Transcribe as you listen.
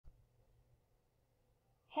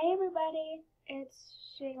Hey everybody, it's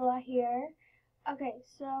Shayla here. Okay,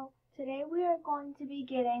 so today we are going to be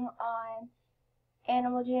getting on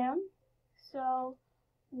Animal Jam. So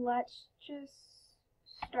let's just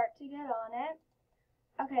start to get on it.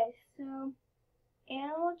 Okay, so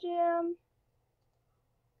Animal Jam,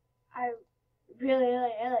 I really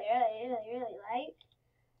like.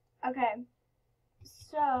 Okay,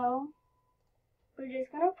 so we're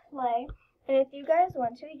just gonna play. And if you guys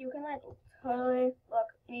want to, you can totally look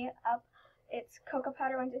me up. It's Cocoa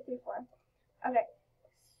Powder 1234. Okay,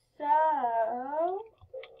 so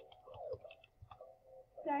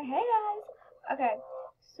hey guys. Okay,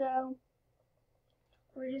 so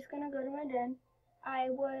we're just gonna go to my den. I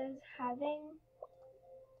was having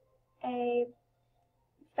a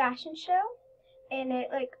fashion show, and it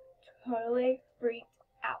totally freaked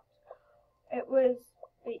out. It was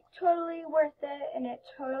totally worth it, and it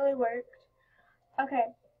totally worked.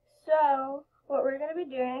 Okay, so what we're going to be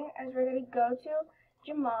doing is we're going to go to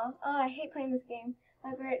Jamal. Oh, I hate playing this game.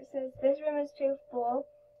 Like where it says, this room is too full.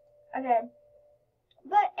 Okay,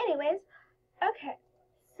 but anyways, okay,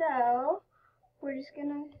 so we're just going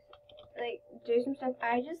to, do some stuff.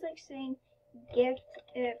 I just like saying gift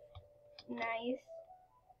if nice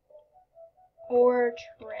or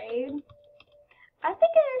trade. I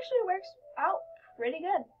think it actually works out pretty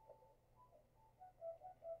good.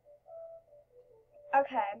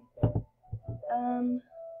 Okay, I'm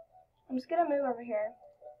just gonna move over here.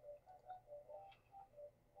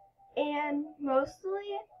 And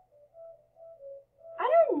mostly, I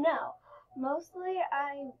don't know, mostly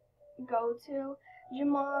I go to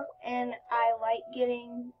Jamal and I like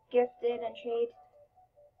getting gifted and trade.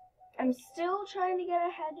 I'm still trying to get a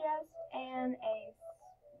headdress and a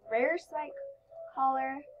rare spike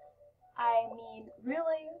collar. I mean,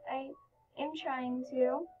 really, I am trying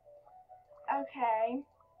to. Okay,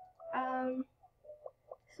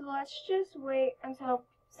 so let's just wait until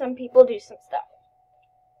some people do some stuff.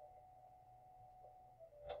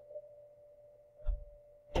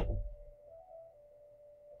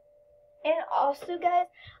 And also, guys,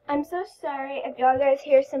 I'm so sorry if y'all guys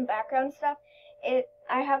hear some background stuff.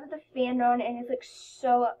 I have the fan on and it's like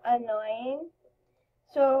so annoying.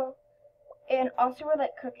 So, and also we're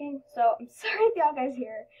like cooking, so I'm sorry if y'all guys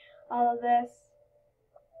hear all of this.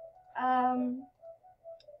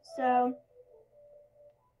 So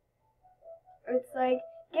it's like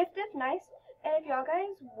gift if nice, and if y'all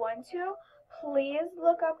guys want to, please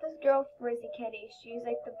look up this girl Frizzy Kitty. She's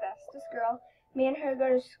like the bestest girl. Me and her go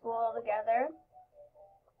to school together,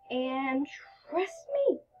 and trust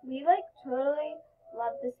me, we like totally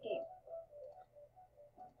love this game.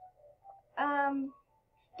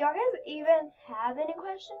 Y'all guys even have any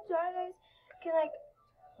questions? Y'all guys can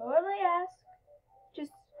totally ask,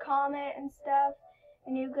 just comment and stuff,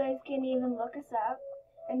 and you guys can even look us up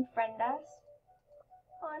and friend us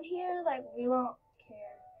on here. Like, we won't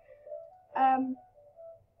care.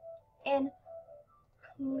 And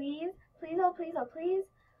please,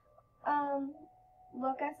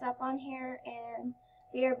 look us up on here and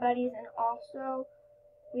be our buddies. And also,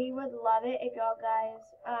 we would love it if y'all guys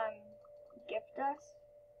gift us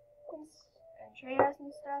and trade us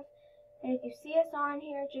and stuff. And if you see us on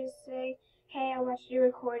here, just say, hey, I watched your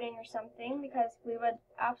recording or something, because we would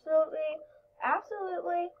absolutely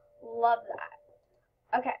love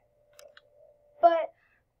that. Okay, but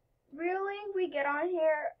really, we get on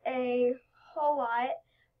here a whole lot,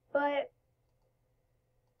 but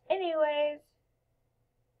anyways,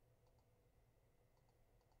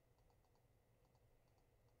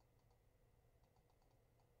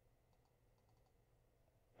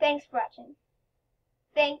 thanks for watching.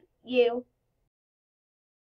 Thank you.